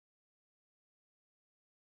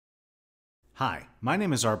Hi, my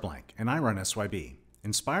name is R. Blank, and I run SYB.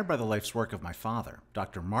 Inspired by the life's work of my father,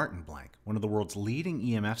 Dr. Martin Blank, one of the world's leading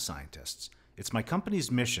EMF scientists, it's my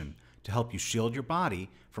company's mission to help you shield your body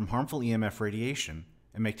from harmful EMF radiation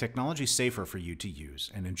and make technology safer for you to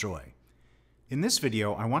use and enjoy. In this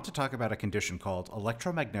video, I want to talk about a condition called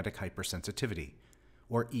Electromagnetic Hypersensitivity,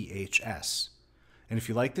 or EHS. And if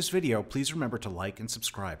you like this video, please remember to like and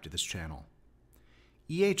subscribe to this channel.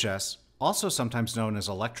 EHS, also sometimes known as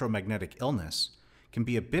electromagnetic illness, can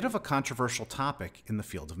be a bit of a controversial topic in the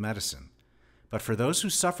field of medicine. But for those who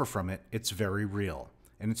suffer from it, it's very real,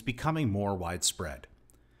 and it's becoming more widespread.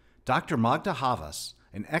 Dr. Magda Havas,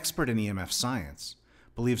 an expert in EMF science,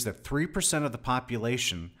 believes that 3% of the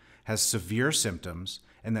population has severe symptoms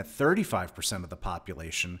and that 35% of the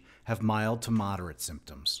population have mild to moderate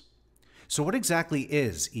symptoms. So what exactly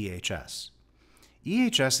is EHS?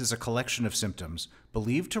 EHS is a collection of symptoms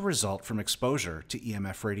believed to result from exposure to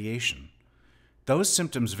EMF radiation. Those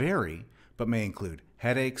symptoms vary, but may include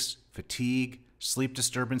headaches, fatigue, sleep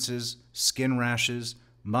disturbances, skin rashes,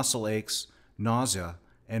 muscle aches, nausea,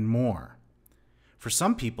 and more. For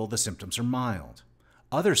some people, the symptoms are mild.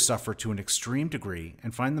 Others suffer to an extreme degree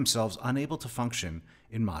and find themselves unable to function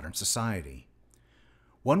in modern society.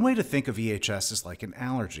 One way to think of EHS is like an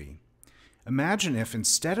allergy. Imagine if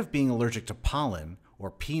instead of being allergic to pollen or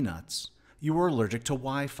peanuts, you were allergic to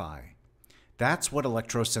Wi-Fi. That's what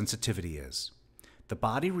electrosensitivity is. The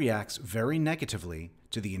body reacts very negatively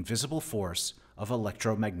to the invisible force of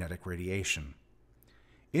electromagnetic radiation.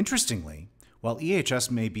 Interestingly, while EHS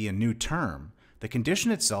may be a new term, the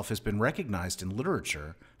condition itself has been recognized in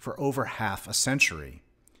literature for over half a century.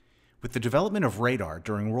 With the development of radar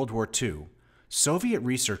during World War II, Soviet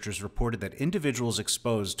researchers reported that individuals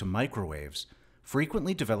exposed to microwaves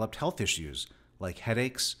frequently developed health issues like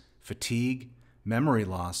headaches, fatigue, memory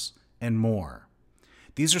loss, and more.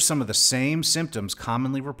 These are some of the same symptoms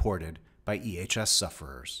commonly reported by EHS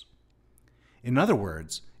sufferers. In other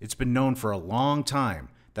words, it's been known for a long time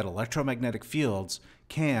that electromagnetic fields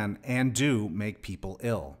can and do make people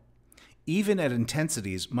ill, even at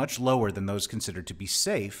intensities much lower than those considered to be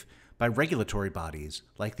safe by regulatory bodies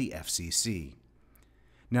like the FCC.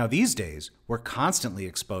 Now these days, we're constantly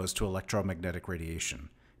exposed to electromagnetic radiation,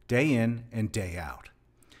 day in and day out.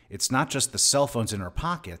 It's not just the cell phones in our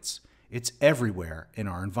pockets, it's everywhere in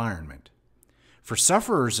our environment. For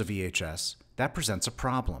sufferers of EHS, that presents a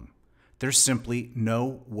problem. There's simply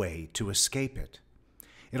no way to escape it.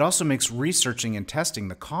 It also makes researching and testing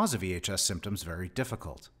the cause of EHS symptoms very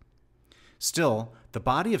difficult. Still, the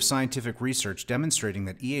body of scientific research demonstrating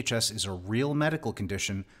that EHS is a real medical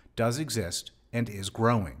condition does exist and is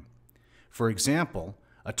growing. For example,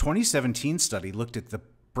 a 2017 study looked at the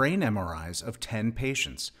brain MRIs of 10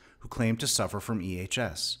 patients who claimed to suffer from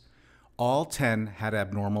EHS. All 10 had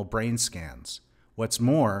abnormal brain scans. What's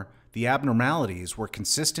more, the abnormalities were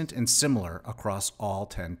consistent and similar across all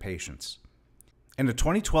 10 patients. And a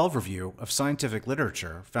 2012 review of scientific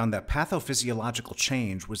literature found that pathophysiological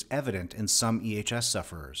change was evident in some EHS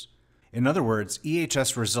sufferers. In other words,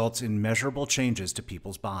 EHS results in measurable changes to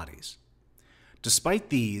people's bodies. Despite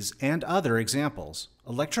these and other examples,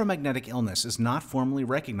 electromagnetic illness is not formally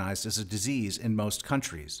recognized as a disease in most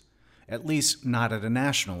countries, at least not at a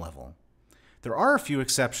national level. There are a few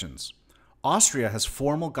exceptions. Austria has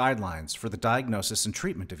formal guidelines for the diagnosis and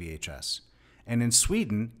treatment of EHS, and in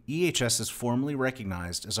Sweden, EHS is formally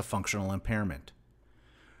recognized as a functional impairment.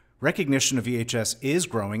 Recognition of EHS is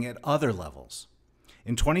growing at other levels.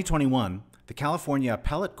 In 2021, the California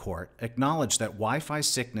Appellate Court acknowledged that Wi-Fi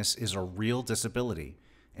sickness is a real disability,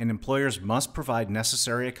 and employers must provide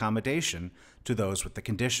necessary accommodation to those with the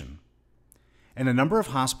condition. And a number of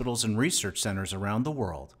hospitals and research centers around the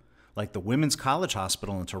world, like the Women's College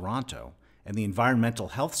Hospital in Toronto and the Environmental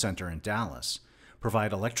Health Center in Dallas,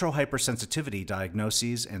 provide electrohypersensitivity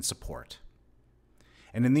diagnoses and support.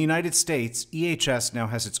 And in the United States, EHS now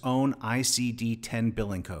has its own ICD-10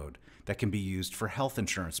 billing code that can be used for health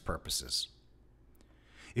insurance purposes.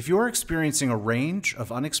 If you are experiencing a range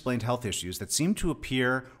of unexplained health issues that seem to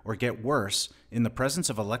appear or get worse in the presence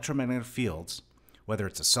of electromagnetic fields, whether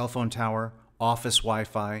it's a cell phone tower, office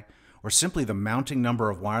Wi-Fi, or simply the mounting number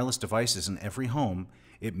of wireless devices in every home,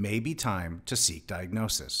 it may be time to seek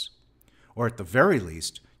diagnosis. Or at the very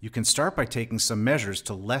least, you can start by taking some measures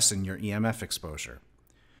to lessen your EMF exposure.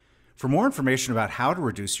 For more information about how to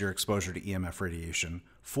reduce your exposure to EMF radiation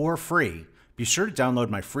for free, be sure to download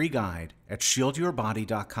my free guide at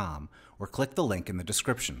shieldyourbody.com or click the link in the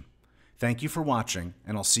description. Thank you for watching,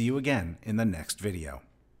 and I'll see you again in the next video.